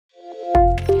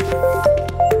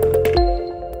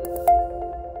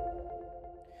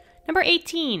Number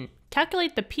 18,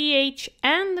 calculate the pH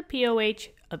and the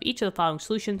pOH of each of the following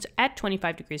solutions at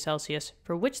 25 degrees Celsius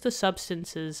for which the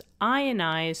substances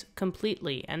ionize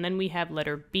completely. And then we have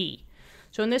letter B.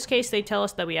 So in this case, they tell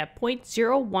us that we have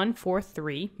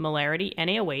 0.0143 molarity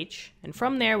NaOH, and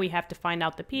from there we have to find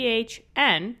out the pH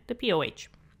and the pOH.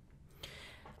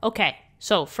 Okay,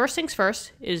 so first things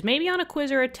first is maybe on a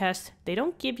quiz or a test, they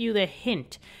don't give you the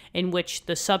hint in which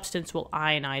the substance will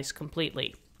ionize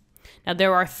completely. Now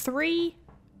there are three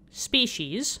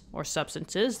species or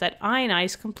substances that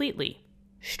ionize completely: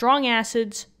 strong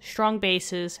acids, strong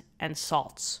bases, and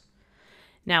salts.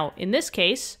 Now in this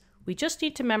case, we just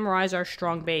need to memorize our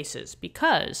strong bases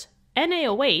because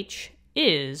NaOH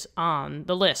is on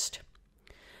the list.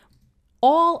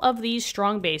 All of these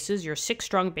strong bases, your 6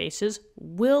 strong bases,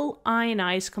 will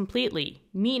ionize completely,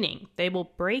 meaning they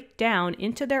will break down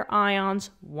into their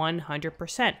ions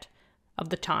 100% of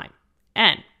the time.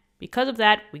 And because of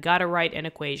that, we got to write an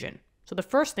equation. So the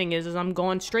first thing is I'm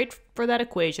going straight for that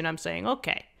equation. I'm saying,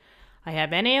 okay, I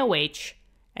have NaOH,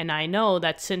 and I know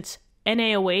that since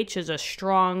NaOH is a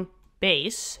strong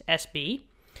base, Sb,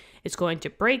 it's going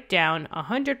to break down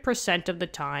 100% of the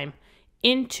time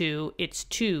into its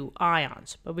 2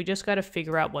 ions. But we just got to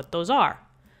figure out what those are.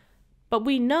 But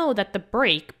we know that the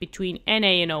break between Na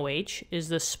and OH is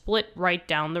the split right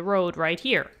down the road right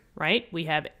here, right? We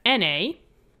have Na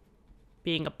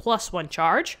being a +1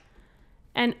 charge,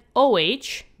 and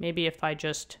OH, maybe if I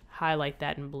just highlight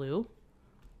that in blue,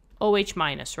 OH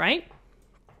minus, right?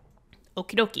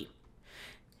 Okie dokie.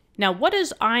 Now, what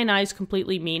does ionize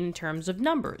completely mean in terms of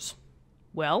numbers?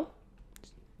 Well,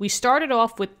 we started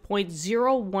off with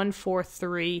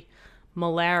 0.0143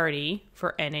 molarity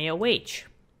for NaOH.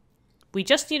 We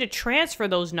just need to transfer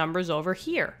those numbers over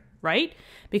here, right?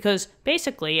 Because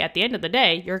basically, at the end of the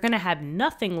day, you're going to have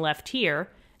nothing left here,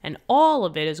 and all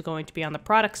of it is going to be on the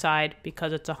product side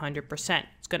because it's 100%.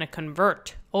 It's going to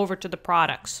convert over to the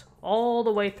products all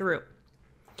the way through.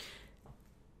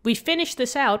 We finish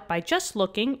this out by just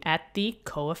looking at the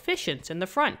coefficients in the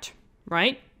front,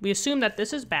 right? We assume that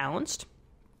this is balanced.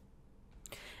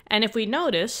 And if we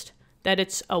noticed that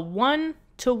it's a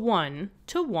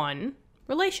 1-to-1-to-1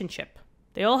 relationship,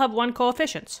 they all have 1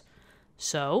 coefficients.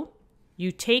 So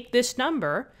you take this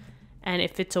number, and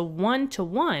if it's a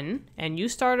 1-to-1, and you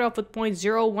started off with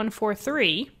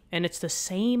 0.0143, and it's the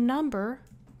same number,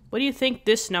 what do you think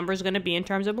this number is going to be in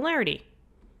terms of molarity?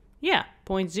 Yeah,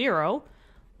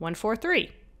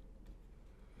 0.0143.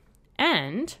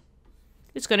 And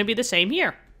it's going to be the same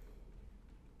here.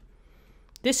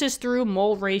 This is through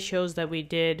mole ratios that we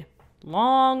did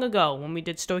long ago when we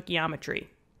did stoichiometry.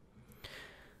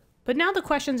 But now the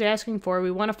question's asking for,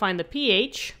 we want to find the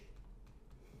pH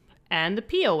and the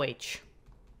pOH.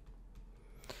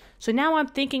 So now I'm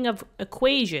thinking of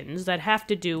equations that have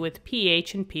to do with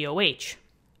pH and pOH.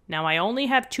 Now I only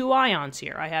have 2 ions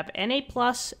here. I have Na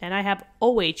plus and I have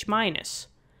OH minus.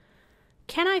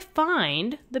 Can I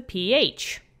find the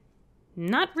pH?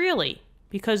 Not really,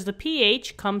 because the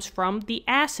pH comes from the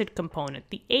acid component,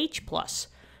 the H plus.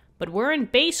 But we're in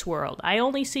base world. I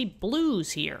only see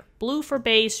blues here. Blue for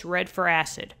base, red for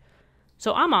acid.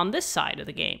 So I'm on this side of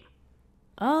the game.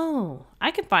 Oh,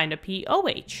 I can find a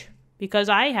pOH because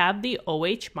I have the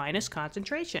OH minus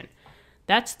concentration.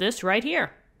 That's this right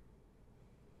here.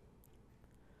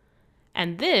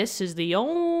 And this is the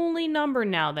only number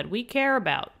now that we care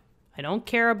about. I don't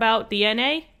care about the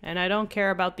Na, and I don't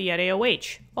care about the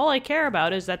NaOH. All I care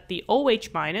about is that the OH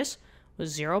minus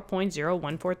was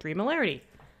 0.0143 molarity.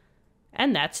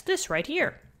 And that's this right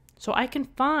here. So I can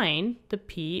find the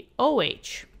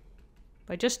pOH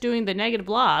by just doing the negative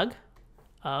log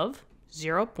of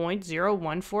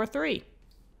 0.0143.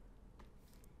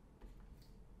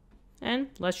 And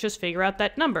let's just figure out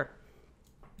that number.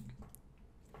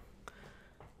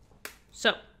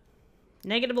 So,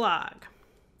 negative log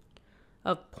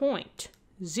of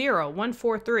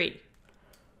 0.0143.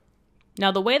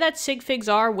 Now, the way that sig figs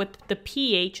are with the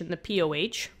pH and the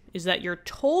pOH is that your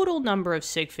total number of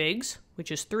sig figs,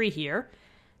 which is 3 here,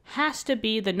 has to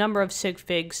be the number of sig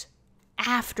figs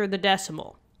after the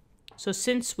decimal. So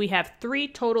since we have 3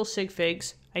 total sig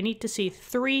figs, I need to see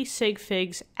 3 sig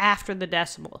figs after the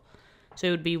decimal. So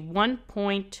it would be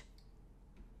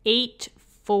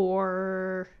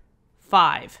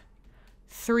 1.845.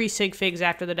 3 sig figs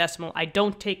after the decimal. I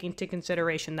don't take into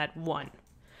consideration that 1.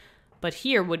 But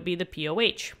here would be the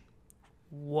pOH.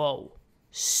 Whoa.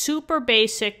 Super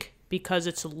basic because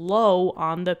it's low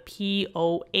on the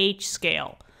pOH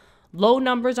scale. Low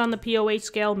numbers on the pOH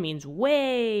scale means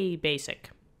way basic.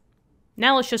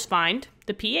 Now let's just find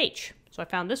the pH. So I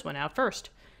found this one out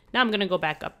first. Now I'm going to go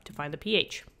back up to find the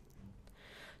pH.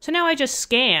 So now I just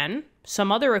scan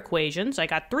some other equations. I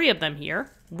got 3 of them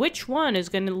here. Which one is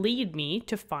going to lead me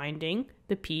to finding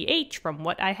the pH from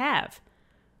what I have?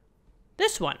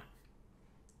 This one.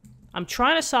 I'm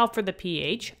trying to solve for the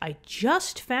pH. I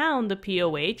just found the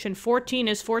pOH, and 14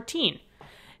 is 14.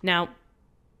 Now,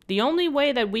 the only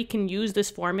way that we can use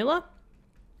this formula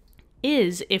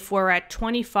is if we're at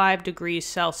 25 degrees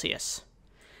Celsius,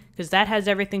 because that has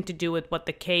everything to do with what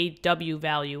the KW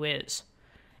value is.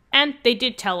 And they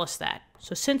did tell us that.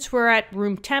 So since we're at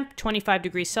room temp, 25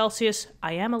 degrees Celsius,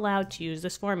 I am allowed to use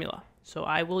this formula. So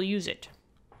I will use it.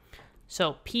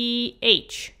 So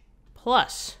pH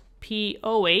plus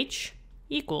pOH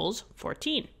equals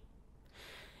 14.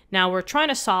 Now we're trying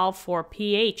to solve for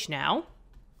pH now.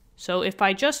 So if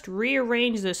I just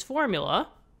rearrange this formula,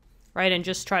 right, and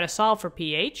just try to solve for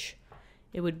pH,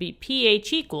 it would be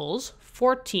pH equals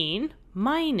 14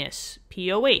 minus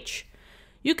pOH.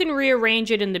 You can rearrange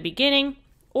it in the beginning,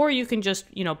 or you can just,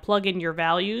 plug in your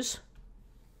values.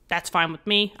 That's fine with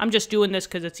me. I'm just doing this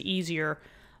because it's easier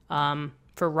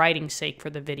for writing's sake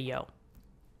for the video.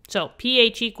 So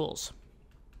pH equals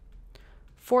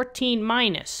 14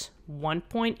 minus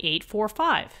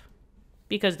 1.845,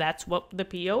 because that's what the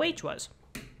pOH was.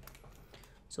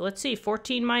 So let's see,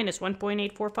 14 minus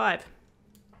 1.845.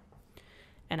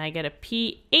 And I get a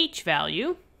pH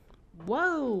value.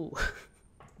 Whoa!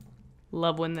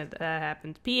 Love when that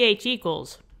happens. pH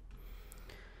equals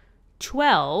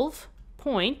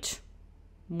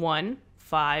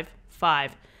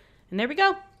 12.155. And there we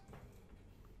go.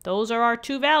 Those are our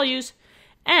 2 values.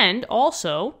 And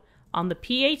also, on the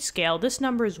pH scale, this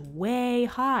number is way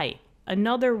high.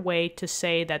 Another way to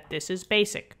say that this is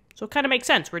basic. So it kind of makes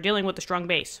sense. We're dealing with a strong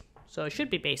base. So it should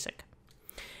be basic.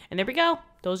 And there we go.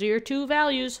 Those are your 2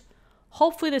 values.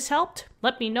 Hopefully this helped.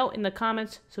 Let me know in the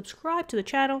comments. Subscribe to the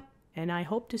channel. And I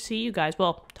hope to see you guys,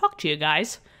 talk to you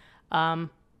guys, in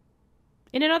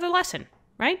another lesson,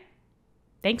 right?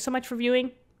 Thanks so much for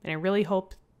viewing. And I really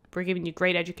hope we're giving you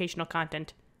great educational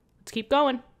content. Let's keep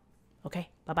going. Okay,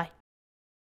 bye-bye.